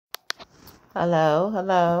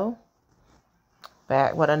Hello.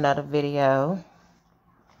 Back with another video.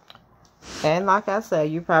 And like I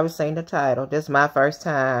said, you probably seen the title. This is my first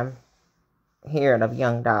time hearing of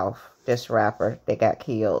Young Dolph, this rapper that got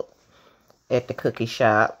killed at the cookie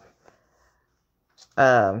shop.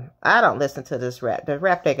 I don't listen to this rap. The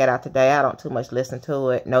rap they got out today, I don't too much listen to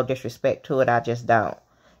it. No disrespect to it, I just don't.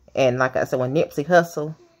 And like I said, when Nipsey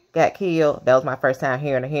Hussle got killed, that was my first time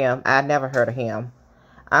hearing of him. I never heard of him.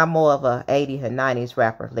 I'm more of a 80s and 90s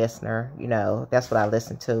rapper listener. You know, that's what I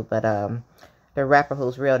listen to. But the rapper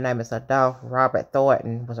whose real name is Adolph Robert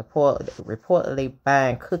Thornton was reportedly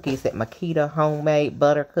buying cookies at Makita Homemade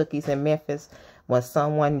Butter Cookies in Memphis when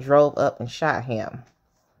someone drove up and shot him.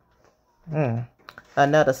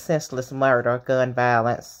 Another senseless murder, gun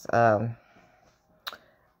violence. My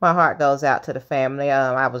heart goes out to the family.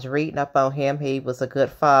 I was reading up on him. He was a good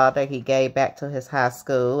father. He gave back to his high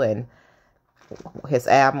school, and his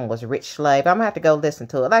album was Rich Slave. I'm gonna have to go listen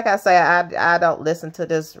to it. Like I say, I don't listen to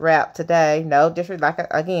this rap today. No disrespect.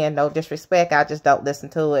 Again, no disrespect. I just don't listen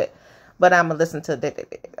to it. But I'm gonna listen to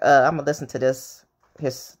this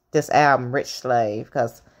album Rich Slave,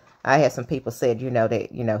 because I had some people said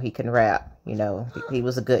that he can rap. He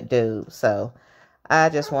was a good dude. So I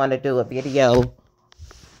just want to do a video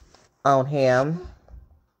on him.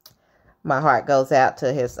 My heart goes out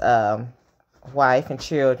to his wife and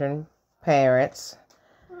children, parents.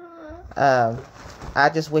 I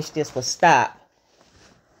just wish this would stop,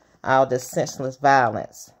 all this senseless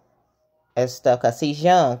violence and stuff, because he's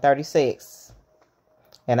young, 36,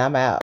 and I'm out.